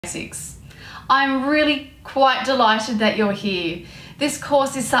Basics. I'm really quite delighted that you're here. This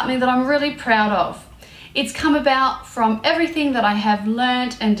course is something that I'm really proud of. It's come about from everything that I have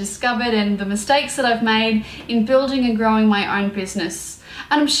learnt and discovered and the mistakes that I've made in building and growing my own business.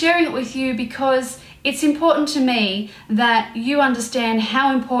 And I'm sharing it with you because it's important to me that you understand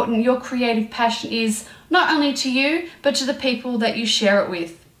how important your creative passion is, not only to you, but to the people that you share it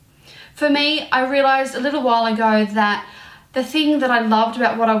with. For me, I realized a little while ago that the thing that I loved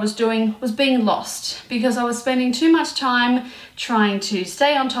about what I was doing was being lost, because I was spending too much time trying to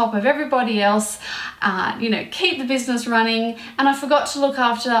stay on top of everybody else, keep the business running, and I forgot to look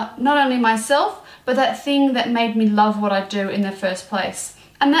after not only myself, but that thing that made me love what I do in the first place.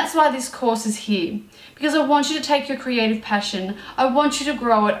 And that's why this course is here, because I want you to take your creative passion, I want you to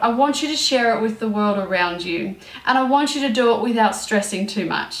grow it, I want you to share it with the world around you, and I want you to do it without stressing too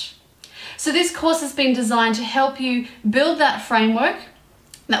much. So this course has been designed to help you build that framework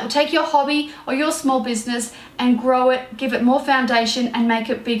that will take your hobby or your small business and grow it, give it more foundation and make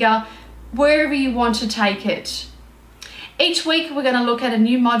it bigger wherever you want to take it. Each week we're going to look at a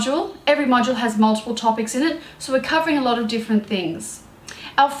new module. Every module has multiple topics in it, so we're covering a lot of different things.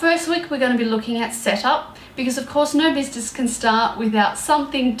 Our first week we're going to be looking at setup, because of course no business can start without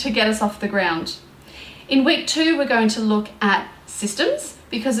something to get us off the ground. In week 2 we're going to look at systems,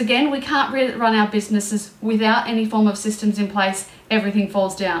 because again, we can't really run our businesses without any form of systems in place. Everything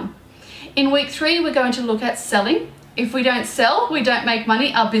falls down. In week 3, we're going to look at selling. If we don't sell, we don't make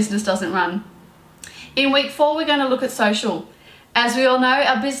money, our business doesn't run. In week 4, we're going to look at social. As we all know,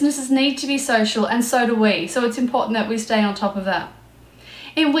 our businesses need to be social, and so do we. So it's important that we stay on top of that.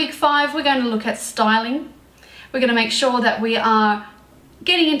 In week 5, we're going to look at styling. We're going to make sure that we are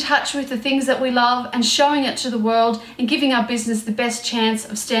getting in touch with the things that we love and showing it to the world and giving our business the best chance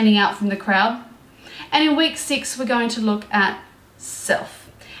of standing out from the crowd. And in week 6, we're going to look at self.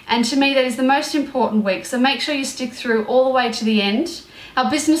 And to me, that is the most important week. So make sure you stick through all the way to the end. Our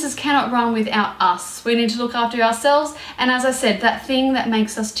businesses cannot run without us. We need to look after ourselves. And as I said, that thing that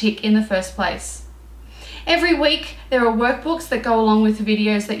makes us tick in the first place. Every week, there are workbooks that go along with the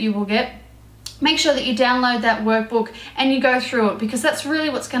videos that you will get. Make sure that you download that workbook and you go through it, because that's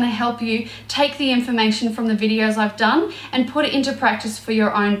really what's going to help you take the information from the videos I've done and put it into practice for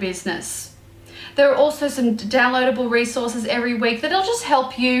your own business. There are also some downloadable resources every week that'll just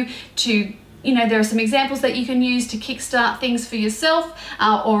help you to, there are some examples that you can use to kickstart things for yourself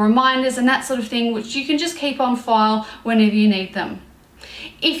or reminders and that sort of thing, which you can just keep on file whenever you need them.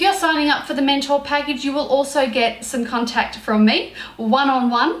 If you're signing up for the mentor package, you will also get some contact from me,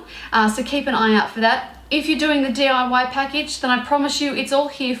 one-on-one, so keep an eye out for that. If you're doing the DIY package, then I promise you it's all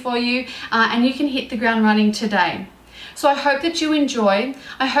here for you and you can hit the ground running today. So I hope that you enjoy,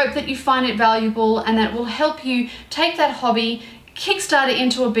 I hope that you find it valuable and that it will help you take that hobby, kickstart it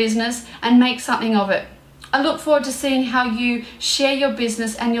into a business and make something of it. I look forward to seeing how you share your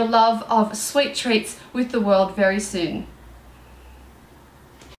business and your love of sweet treats with the world very soon.